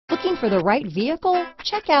Looking for the right vehicle?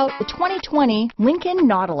 Check out the 2020 Lincoln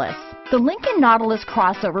Nautilus. The Lincoln Nautilus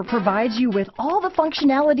crossover provides you with all the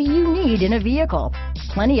functionality you need in a vehicle.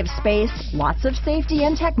 Plenty of space, lots of safety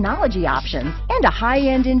and technology options, and a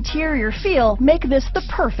high-end interior feel make this the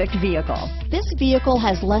perfect vehicle. This vehicle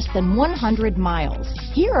has less than 100 miles.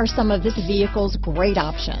 Here are some of this vehicle's great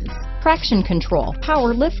options: traction control,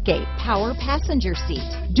 power liftgate, power passenger seat,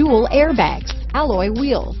 dual airbags, alloy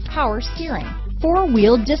wheels, power steering,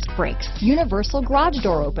 four-wheel disc brakes, universal garage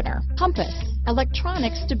door opener, compass,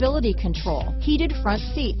 electronic stability control, heated front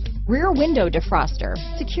seats, rear window defroster,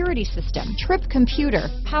 security system, trip computer,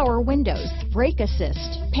 power windows, brake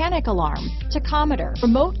assist, panic alarm, tachometer,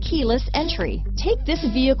 remote keyless entry. Take this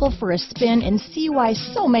vehicle for a spin and see why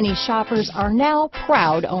so many shoppers are now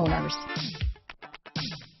proud owners.